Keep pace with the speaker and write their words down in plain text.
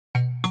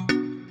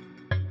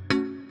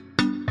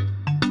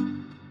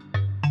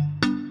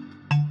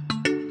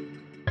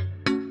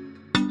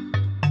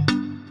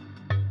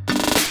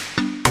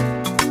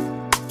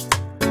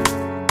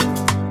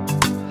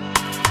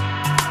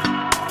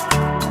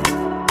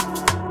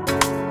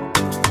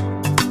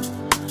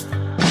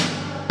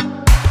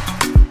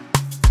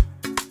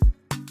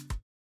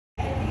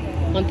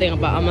thing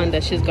about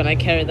Amanda, she's gonna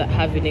carry that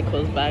Harvey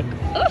Nichols bag.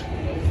 Ugh.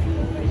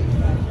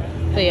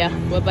 But yeah,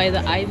 we're by the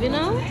Ivy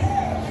now.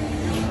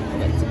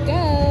 Let's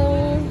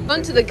go.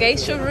 On to the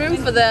geisha room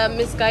for the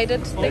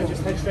Missguided thing.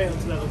 Just head straight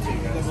onto level 2.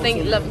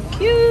 Thank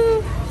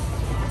you.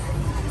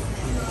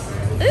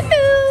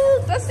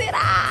 Ooh, that's it.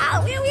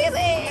 Ah, we're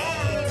winning.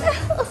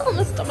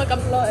 My stomach,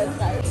 I'm bloated,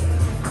 guys.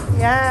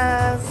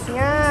 Yes,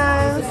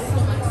 yes.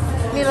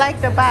 We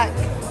like the back.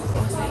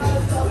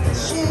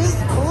 She's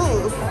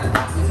cool.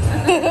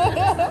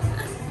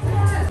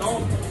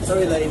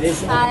 Sorry,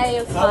 ladies. Hi,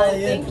 it's How are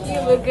fine. you? Thank you.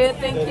 We're good.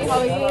 Thank you. How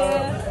are you?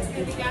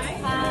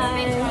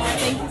 Hi.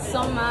 Thank you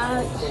so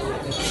much.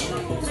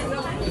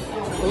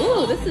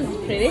 Ooh, this is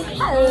pretty.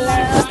 Hello.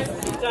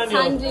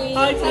 Tandy.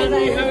 Hi,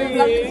 Tandy. How are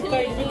Lovely you? to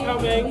Thank you meet for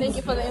coming. Thank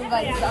you for the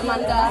invite,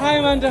 Amanda. Hi,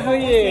 Amanda. How are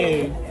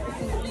you?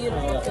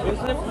 Beautiful.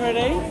 Isn't it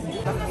pretty?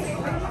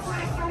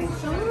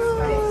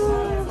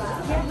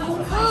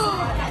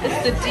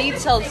 It's the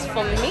details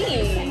for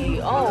me.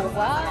 Oh,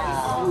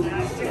 wow.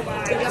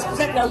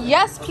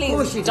 Yes,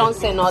 please. Don't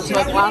say no to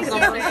a glass of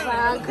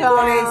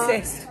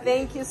Prosecco.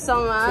 Thank you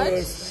so much.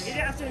 You don't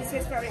have to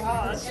insist very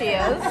hard.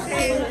 Cheers.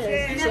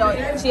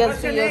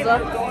 Cheers to you.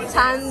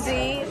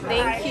 Tandy,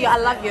 thank you. I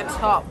love your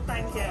top.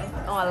 Thank you.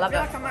 Oh, I love I feel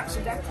it. like I'm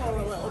actually decor a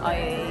little bit. Oh,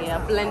 yeah,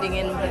 blending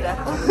in with that.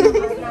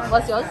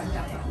 What's yours?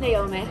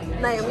 Naomi.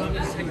 Naomi?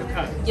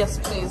 Yes,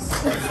 please.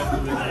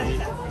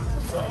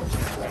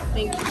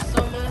 Thank you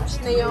so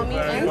much, Naomi.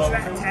 And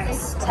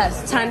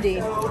Tess. Tandy. Do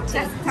you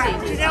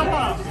know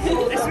what?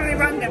 It's really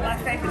random. My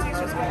favourite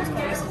teacher was called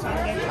Mr.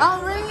 Tandy. Oh,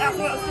 really? That's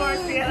what it's for.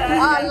 Oh,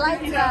 I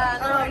like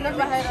that. No, I've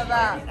never heard of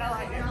that.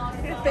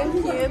 Thank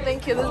you.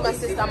 Thank you. This is my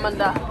sister,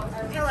 Amanda.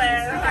 Hello.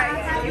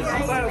 You're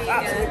both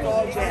absolutely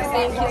gorgeous.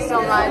 Thank you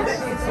so much.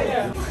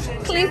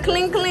 Clink,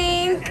 clink,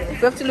 clink. We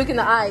have to look in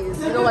the eyes.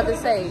 You know what they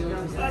say?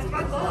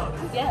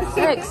 Yes.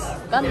 Sex.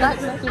 That's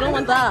sex. We don't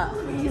want that.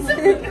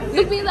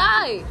 Look me in the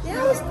eye.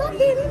 Yeah, it's fucking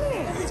in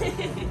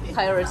it.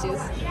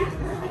 Priorities.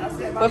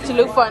 We have to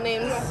look for our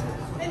names.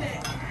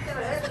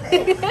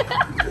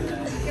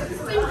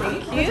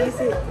 Thank you.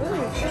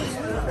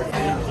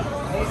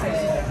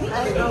 I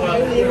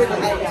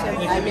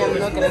mean, I'm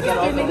not gonna get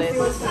over this.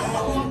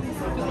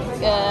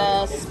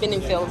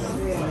 Spinning fields.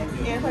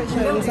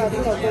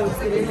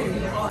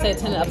 So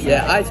turn it upside.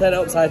 Yeah, I turn it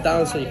upside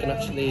down so you can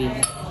actually.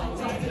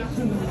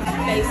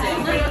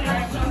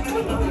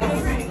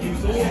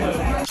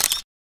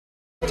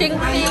 Ding,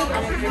 ding.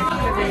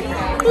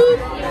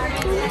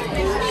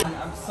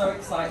 I'm so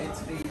excited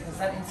to be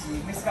presenting to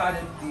you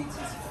Missguided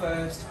Beauty's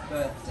first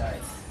birthday.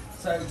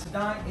 So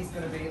tonight is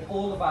going to be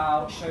all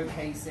about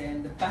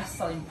showcasing the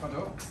best-selling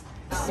products.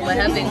 We're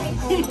having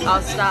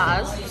our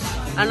stars.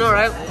 I know,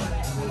 right?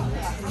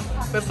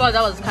 Before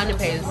that was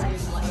canapes.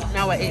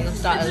 Now we're eating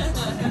starters.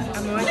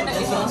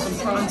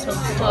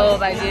 Oh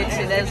my goodness,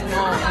 there's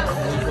more.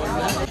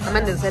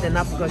 Amanda said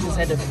enough because she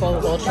said the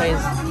 4 whole trays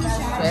to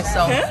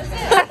herself.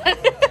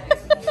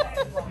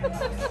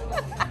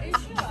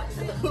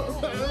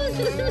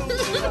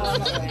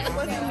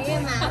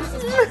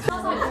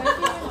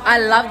 I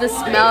love the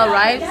smell,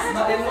 right?